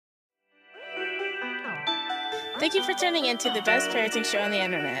Thank you for tuning in to the best parenting show on the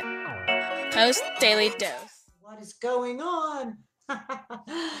internet, Post Daily Dose. What is going on?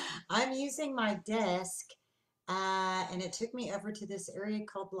 I'm using my desk, and it took me over to this area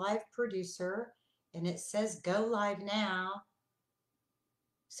called Live Producer, and it says go live now.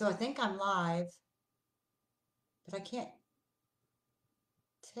 So I think I'm live, but I can't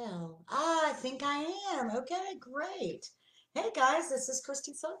tell. I think I am. Okay, great. Hey guys, this is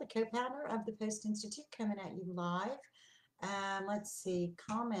Christy Saul, the co-founder of the Post Institute, coming at you live. Let's see,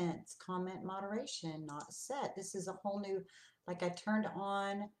 comment moderation not set. This is a whole new, like I turned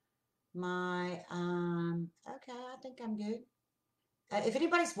on my, okay, I think I'm good. If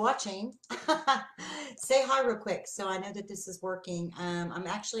anybody's watching, say hi real quick so I know that this is working. I'm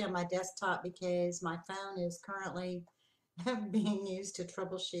actually on my desktop because my phone is currently being used to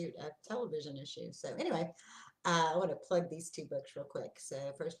troubleshoot a television issue. So anyway, I want to plug these two books real quick. So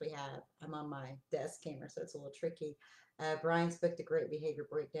first I'm on my desk camera, so it's a little tricky. Brian's book, The Great Behavior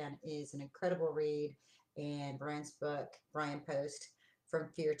Breakdown, is an incredible read. And Brian's book, Brian Post, From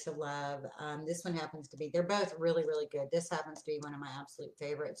Fear to Love. This one happens to be, they're both really, really good. This happens to be one of my absolute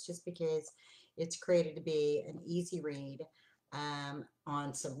favorites just because it's created to be an easy read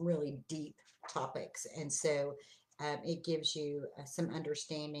on some really deep topics. And so it gives you some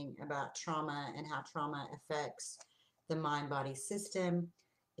understanding about trauma and how trauma affects the mind-body system.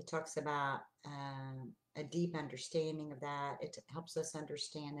 It talks about a deep understanding of that. It helps us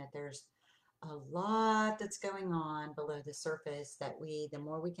understand that there's a lot that's going on below the surface that the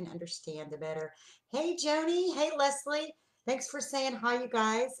more we can understand, the better. Hey, Joni. Hey, Leslie. Thanks for saying hi, you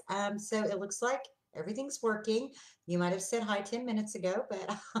guys. So it looks like everything's working. You might have said hi 10 minutes ago,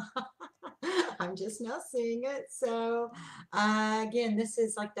 but I'm just now seeing it. So again, this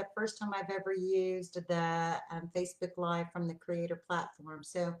is like the first time I've ever used the Facebook Live from the creator platform.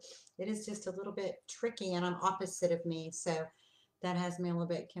 So it is just a little bit tricky, and I'm opposite of me. So that has me a little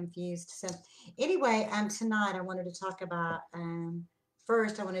bit confused. So anyway, tonight I wanted to talk about,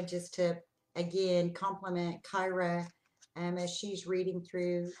 first I wanted just to, again, compliment Kyra as she's reading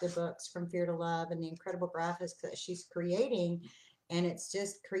through the books From Fear to Love and the incredible graphics that she's creating. And it's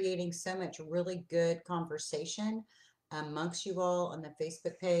just creating so much really good conversation amongst you all on the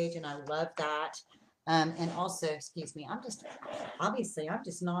Facebook page. And I love that. And also, excuse me, obviously, I'm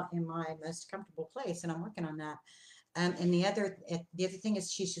just not in my most comfortable place, and I'm working on that. And the other thing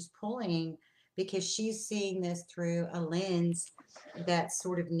is she's just pulling because she's seeing this through a lens that's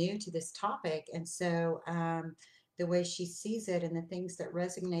sort of new to this topic. And so the way she sees it and the things that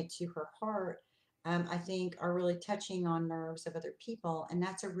resonate to her heart, I think are really touching on nerves of other people. And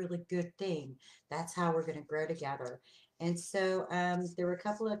that's a really good thing. That's how we're going to grow together. And so there were a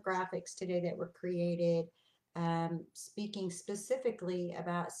couple of graphics today that were created speaking specifically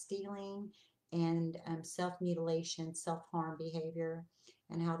about stealing and self-mutilation, self-harm behavior,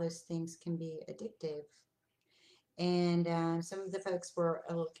 and how those things can be addictive. And some of the folks were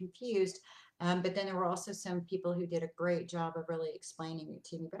a little confused, but then there were also some people who did a great job of really explaining it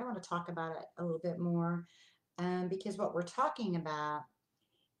to me. But I want to talk about it a little bit more because what we're talking about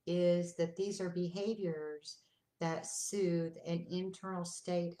is that these are behaviors that soothe an internal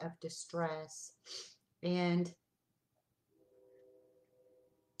state of distress. And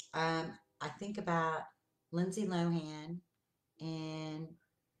I think about Lindsay Lohan and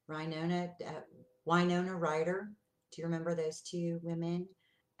Winona Ryder. Do you remember those two women?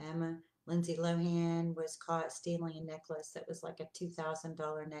 Lindsay Lohan was caught stealing a necklace that was like a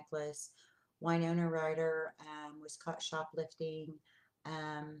 $2,000 necklace. Winona Ryder was caught shoplifting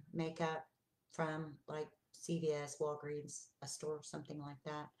makeup from like CVS, Walgreens, a store, something like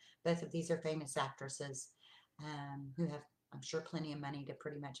that. Both of these are famous actresses who have, I'm sure, plenty of money to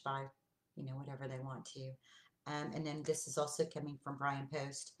pretty much buy, whatever they want to. And then this is also coming from Brian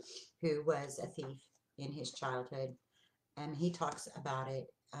Post, who was a thief in his childhood. And he talks about it.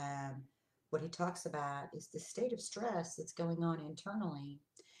 What he talks about is the state of stress that's going on internally.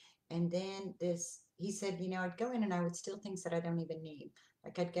 And then he said, I'd go in and I would steal things that I don't even need.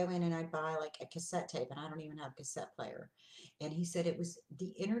 Like I'd go in and I'd buy like a cassette tape, and I don't even have a cassette player. And he said it was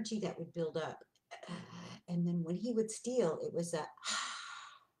the energy that would build up. And then when he would steal, it was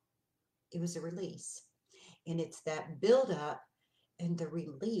a release. And it's that buildup and the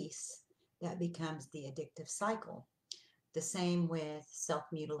release that becomes the addictive cycle. The same with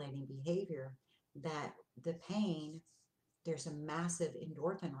self-mutilating behavior, that the pain, there's a massive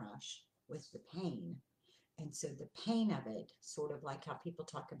endorphin rush with the pain. And so the pain of it, sort of like how people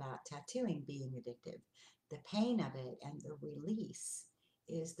talk about tattooing being addictive, the pain of it and the release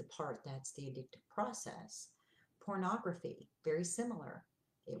is the part that's the addictive process. Pornography, very similar.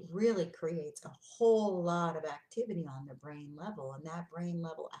 it really creates a whole lot of activity on the brain level. And that brain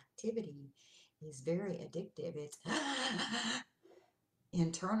level activity is very addictive. It's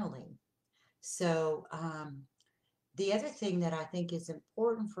internally. So, the other thing that I think is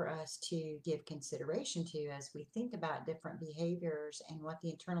important for us to give consideration to as we think about different behaviors and what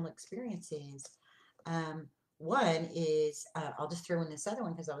the internal experience is, um, one is I'll just throw in this other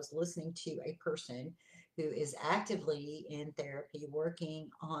one because I was listening to a person who is actively in therapy working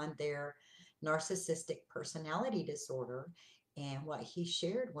on their narcissistic personality disorder. And what he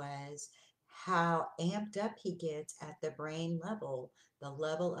shared was how amped up he gets at the brain level, the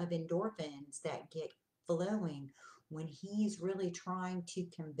level of endorphins that get flowing when he's really trying to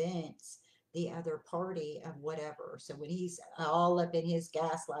convince the other party of whatever. So when he's all up in his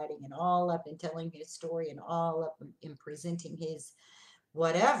gaslighting and all up in telling his story and all up in presenting his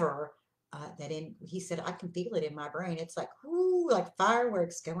whatever, he said, I can feel it in my brain. It's like, whoo, like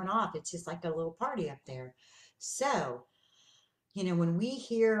fireworks going off. It's just like a little party up there. So, when we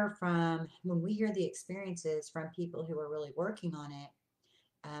hear the experiences from people who are really working on it,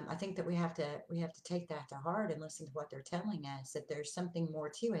 I think that we have to take that to heart and listen to what they're telling us, that there's something more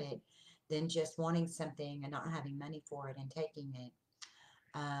to it than just wanting something and not having money for it and taking it.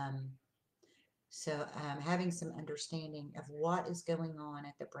 Um, so having some understanding of what is going on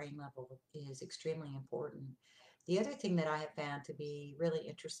at the brain level is extremely important. The other thing that I have found to be really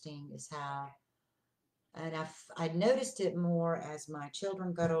interesting is how, and I noticed it more as my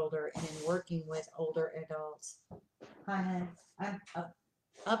children got older and in working with older adults. Honey,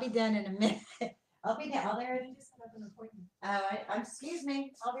 I'll be done in a minute. I'll be down. There. You just set up an appointment. Excuse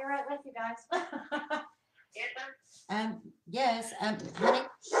me. I'll be right with you guys. Yes. Honey,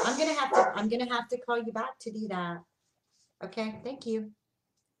 I'm gonna have to call you back to do that. Okay. Thank you.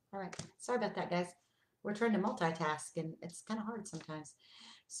 All right. Sorry about that, guys. We're trying to multitask, and it's kind of hard sometimes.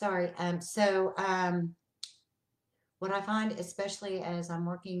 Sorry. What I find, especially as I'm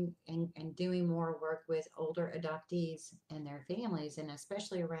working and doing more work with older adoptees and their families, and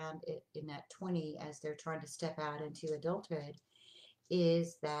especially around it in that 20 as they're trying to step out into adulthood,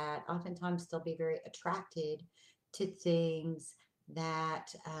 is that oftentimes they'll be very attracted to things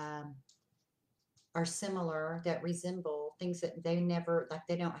that are similar, that resemble things that they never, like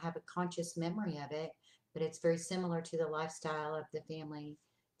they don't have a conscious memory of it, but it's very similar to the lifestyle of the family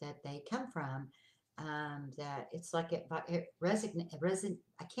that they come from. That it's like it I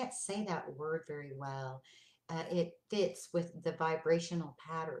can't say that word very well. It fits with the vibrational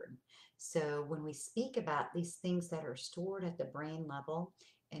pattern. So when we speak about these things that are stored at the brain level,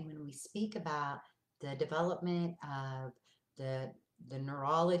 and when we speak about the development of the the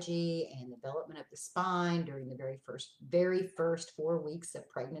neurology and development of the spine during the very first 4 weeks of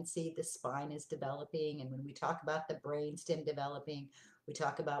pregnancy, the spine is developing. And when we talk about the brain stem developing, we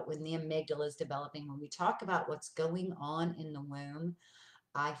talk about when the amygdala is developing. When we talk about what's going on in the womb,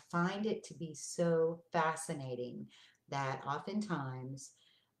 I find it to be so fascinating that oftentimes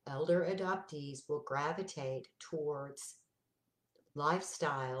elder adoptees will gravitate towards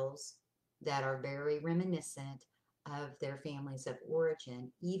lifestyles that are very reminiscent of their families of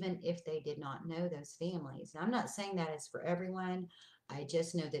origin, even if they did not know those families. Now, I'm not saying that is for everyone. I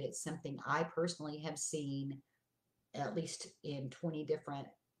just know that it's something I personally have seen at least in 20 different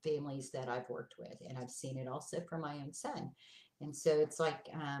families that I've worked with. And I've seen it also for my own son. And so it's like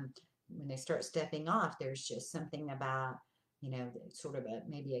when they start stepping off, there's just something about, sort of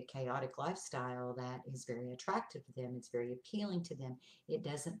maybe a chaotic lifestyle that is very attractive to them. It's very appealing to them. It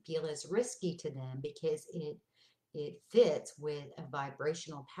doesn't feel as risky to them because it fits with a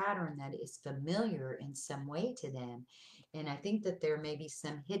vibrational pattern that is familiar in some way to them. And I think that there may be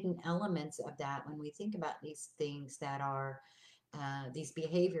some hidden elements of that when we think about these things that are these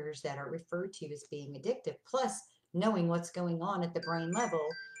behaviors that are referred to as being addictive. Plus, knowing what's going on at the brain level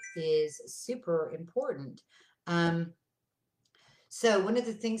is super important. So one of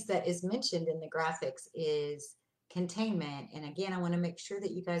the things that is mentioned in the graphics is containment. And again, I want to make sure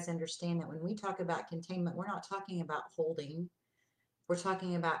that you guys understand that when we talk about containment, we're not talking about holding. We're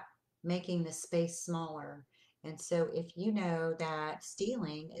talking about making the space smaller. And so if you know that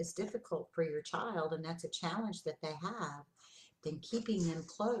stealing is difficult for your child and that's a challenge that they have, then keeping them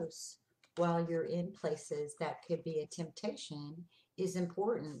close while you're in places that could be a temptation is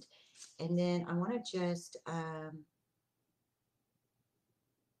important. And then I want to just I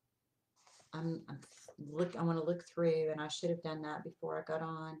want to look through, and I should have done that before I got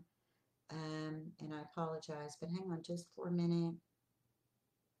on. And I apologize, but hang on just for a minute.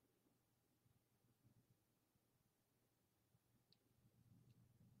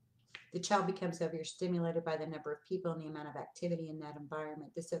 The child becomes overstimulated by the number of people and the amount of activity in that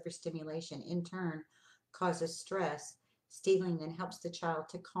environment. This overstimulation, in turn, causes stress. Stealing then helps the child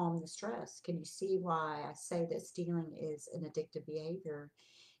to calm the stress. Can you see why I say that stealing is an addictive behavior?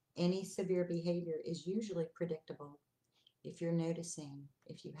 Any severe behavior is usually predictable. If you're noticing,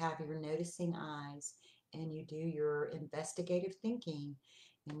 if you have your noticing eyes and you do your investigative thinking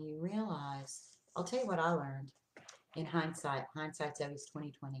and you realize, I'll tell you what I learned in hindsight. Hindsight's always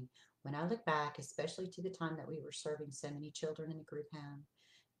 2020. When I look back, especially to the time that we were serving so many children in a group home,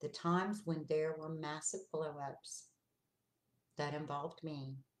 the times when there were massive blow-ups that involved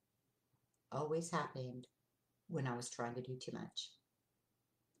me always happened when I was trying to do too much.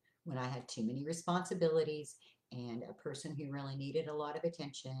 When I had too many responsibilities and a person who really needed a lot of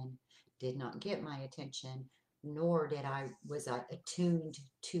attention did not get my attention, nor was I attuned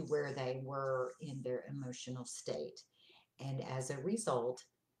to where they were in their emotional state. And as a result,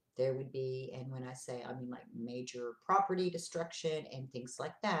 there would be, and when I say, I mean like major property destruction and things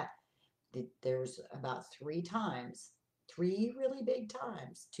like that, there's about 3 times, 3 really big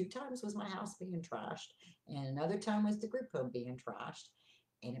times. 2 times was my house being trashed, and another time was the group home being trashed.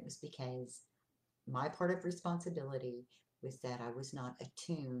 And it was because my part of responsibility was that I was not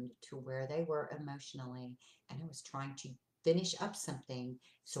attuned to where they were emotionally, and I was trying to finish up something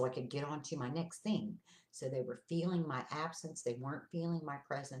so I could get on to my next thing. So they were feeling my absence, they weren't feeling my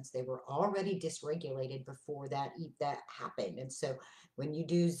presence. They were already dysregulated before that happened. And so when you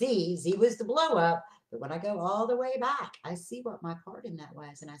do Z was the blow up, but when I go all the way back, I see what my part in that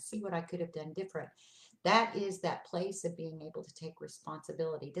was, and I see what I could have done different. That is that place of being able to take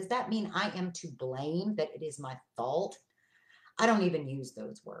responsibility. Does that mean I am to blame, that it is my fault? I don't even use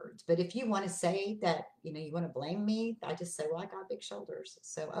those words. But if you want to say that, you want to blame me, I just say, well, I got big shoulders.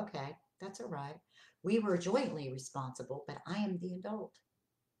 So, okay, that's all right. We were jointly responsible, but I am the adult.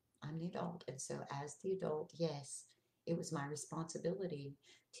 I'm the adult. And so, as the adult, yes, it was my responsibility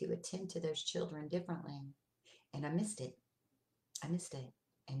to attend to those children differently. And I missed it. I missed it.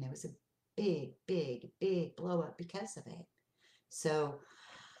 And there was a big, big, big blow up because of it. So,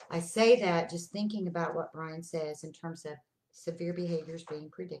 I say that just thinking about what Brian says in terms of severe behaviors being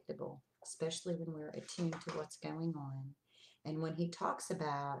predictable, especially when we're attuned to what's going on. And when he talks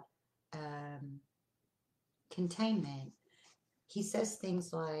about containment, he says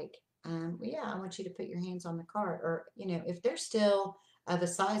things like, yeah, I want you to put your hands on the cart. Or, if they're still of a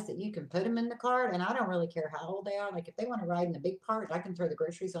size that you can put them in the cart, and I don't really care how old they are. Like if they want to ride in the big cart, I can throw the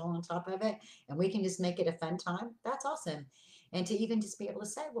groceries all on top of it and we can just make it a fun time. That's awesome. And to even just be able to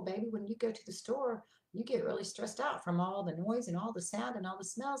say, well, baby, when you go to the store, you get really stressed out from all the noise and all the sound and all the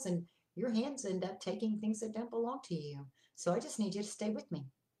smells, and your hands end up taking things that don't belong to you. So I just need you to stay with me.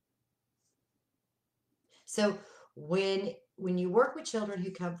 So when you work with children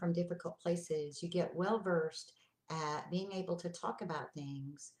who come from difficult places, you get well versed at being able to talk about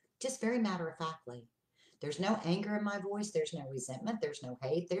things just very matter of factly. There's no anger in my voice. There's no resentment. There's no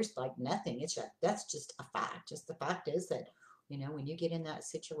hate. There's like nothing. That's just a fact. Just the fact is that, when you get in that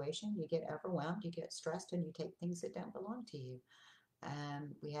situation, you get overwhelmed, you get stressed, and you take things that don't belong to you.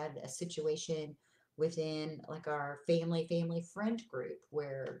 We had a situation within like our family friend group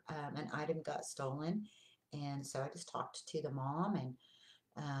where an item got stolen. And so I just talked to the mom,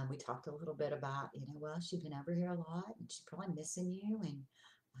 and we talked a little bit about, well, she's been over here a lot and she's probably missing you. And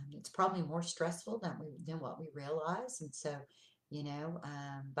it's probably more stressful than what we realize. And so,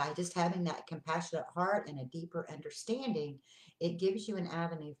 by just having that compassionate heart and a deeper understanding, it gives you an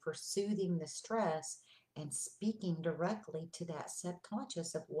avenue for soothing the stress and speaking directly to that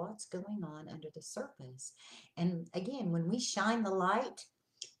subconscious of what's going on under the surface. And again, when we shine the light,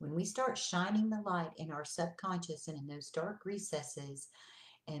 when we start shining the light in our subconscious and in those dark recesses,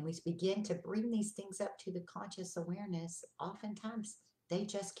 and we begin to bring these things up to the conscious awareness, oftentimes they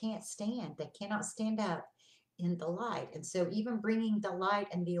just can't stand. They cannot stand up in the light. And so even bringing the light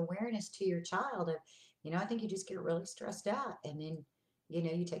and the awareness to your child of, I think you just get really stressed out, and then,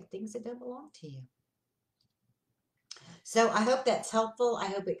 you take things that don't belong to you. So I hope that's helpful. I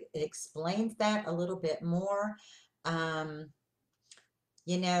hope it explains that a little bit more.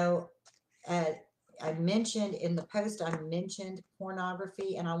 You know, I mentioned in the post, I mentioned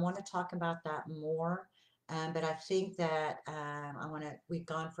pornography, and I want to talk about that more. But I think that we've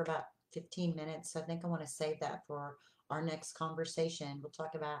gone for about 15 minutes, so I think I want to save that for our next conversation. We'll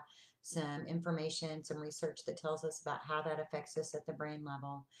talk about some information, some research that tells us about how that affects us at the brain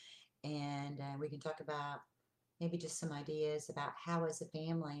level. And we can talk about maybe just some ideas about how, as a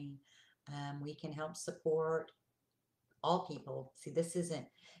family, we can help support all people. See,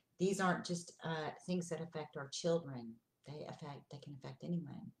 these aren't just things that affect our children. They can affect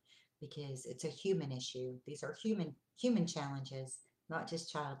anyone. because it's a human issue. These are human challenges, not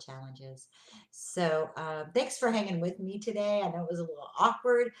just child challenges. So thanks for hanging with me today. I know it was a little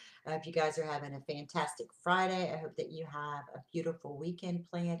awkward. I hope you guys are having a fantastic Friday. I hope that you have a beautiful weekend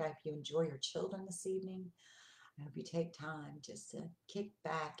planned. I hope you enjoy your children this evening. I hope you take time just to kick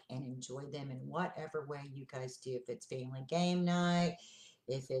back and enjoy them in whatever way you guys do. If it's family game night,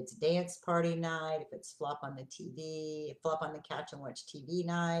 if it's dance party night, if it's flop on the TV, flop on the couch and watch TV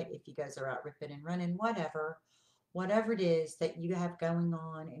night, if you guys are out ripping and running, whatever it is that you have going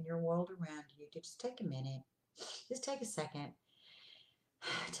on in your world around you, to just take a minute, just take a second,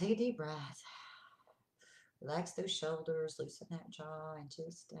 take a deep breath, relax those shoulders, loosen that jaw, and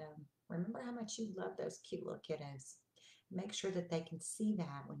just remember how much you love those cute little kiddos. Make sure that they can see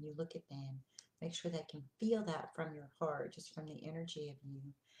that when you look at them. Make sure they can feel that from your heart, just from the energy of you.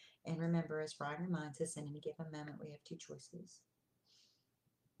 And remember, as Brian reminds us, in any given moment, we have two choices.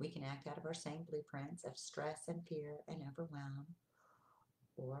 We can act out of our same blueprints of stress and fear and overwhelm,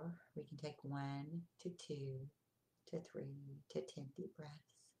 or we can take 1 to 2 to 3 to 10 deep breaths.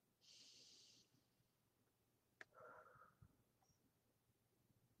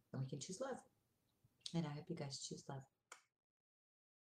 And we can choose love. And I hope you guys choose love.